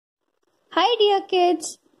Hi dear kids!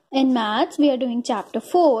 In maths we are doing chapter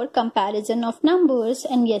 4 comparison of numbers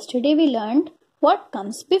and yesterday we learned what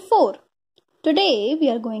comes before. Today we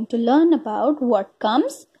are going to learn about what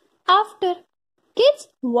comes after. Kids,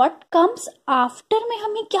 what comes after में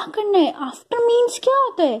हमें क्या करना है? After means क्या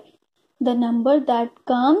होता है? The number that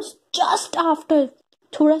comes just after.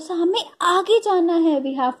 थोड़ा सा हमें आगे जाना है.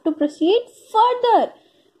 We have to proceed further.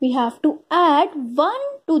 We have to add 1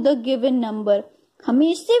 to the given number. हमें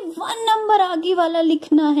इससे 1 नंबर आगे वाला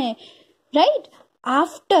लिखना है, right?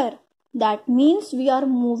 After that means we are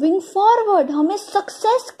moving forward. हमें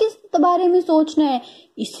सक्सेस किस बारे में सोचना है,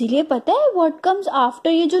 इसीलिए पता है व्हाट कम्स आफ्टर.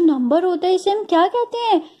 ये जो नंबर होता है इसे हम क्या कहते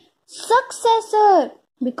हैं? Successor.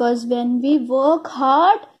 Because when we work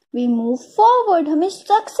hard we move forward, हमें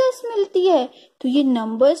सक्सेस मिलती है. तो ये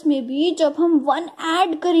नंबर्स में भी जब हम 1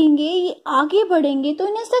 ऐड करेंगे, ये आगे बढ़ेंगे तो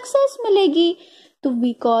इन्हें सक्सेस मिलेगी. तो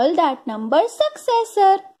we call that number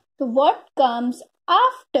successor. तो what comes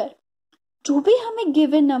after? जो भी हमें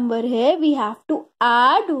given number है, we have to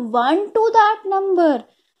add 1 to that number.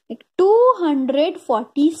 Like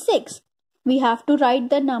 246. We have to write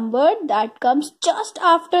the number that comes just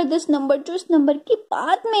after this number. जो इस number की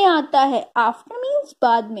बाद में आता है. After means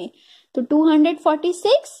बाद में. तो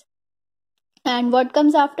 246. And what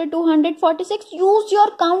comes after 246? Use your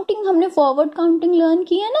counting. हमने forward counting learn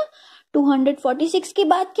की है ना. 246 के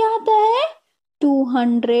बाद क्या आता है?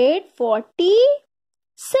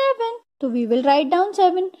 247. तो we will write down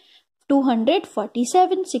 7.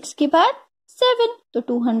 247. 6 के बाद 7. तो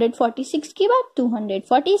 246 के बाद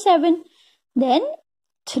 247. Then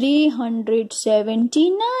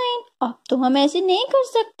 379. अब तो हम ऐसे नहीं कर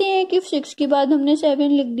सकते हैं कि 6 के बाद हमने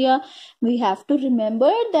 7 लिख दिया. We have to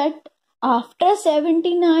remember that after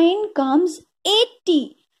 79 comes 80.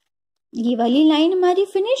 ये वाली लाइन हमारी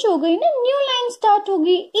फिनिश हो गई ना, न्यू लाइन स्टार्ट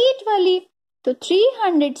होगी 8 वाली. तो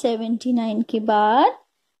 379 के बाद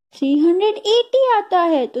 380 आता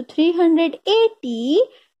है. तो 380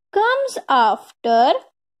 comes after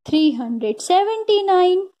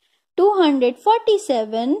 379.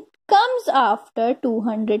 247 comes after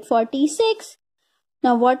 246.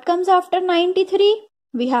 Now what comes after 93?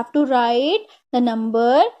 We have to write the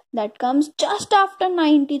number that comes just after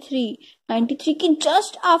 93. 93 की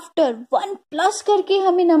just after 1 plus करके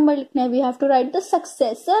हमें number लिखना है. We have to write the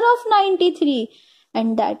successor of 93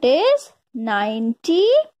 and that is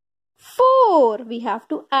 94. We have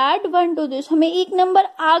to add 1 to this. हमें एक number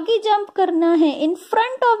आगे jump करना है in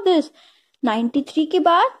front of this. 93 के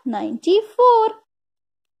बाद 94.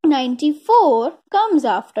 94 comes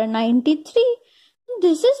after 93.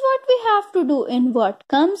 This is what we have to do in what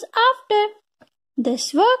comes after. This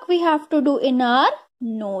work we have to do in our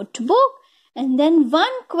notebook. And then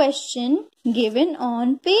one question given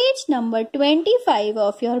on page number 25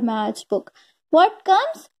 of your maths book. What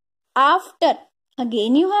comes after?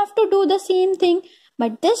 Again you have to do the same thing.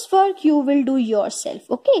 But this work you will do yourself.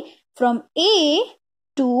 Okay. From A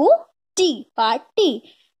to T. Part T.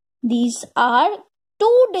 These are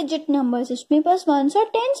 2-digit numbers. इसमें बस 1s और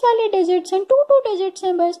 10s वाले digits हैं. 2 digits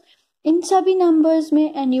हैं बस इन सभी numbers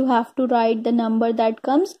में. And you have to write the number that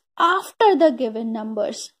comes after the given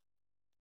numbers.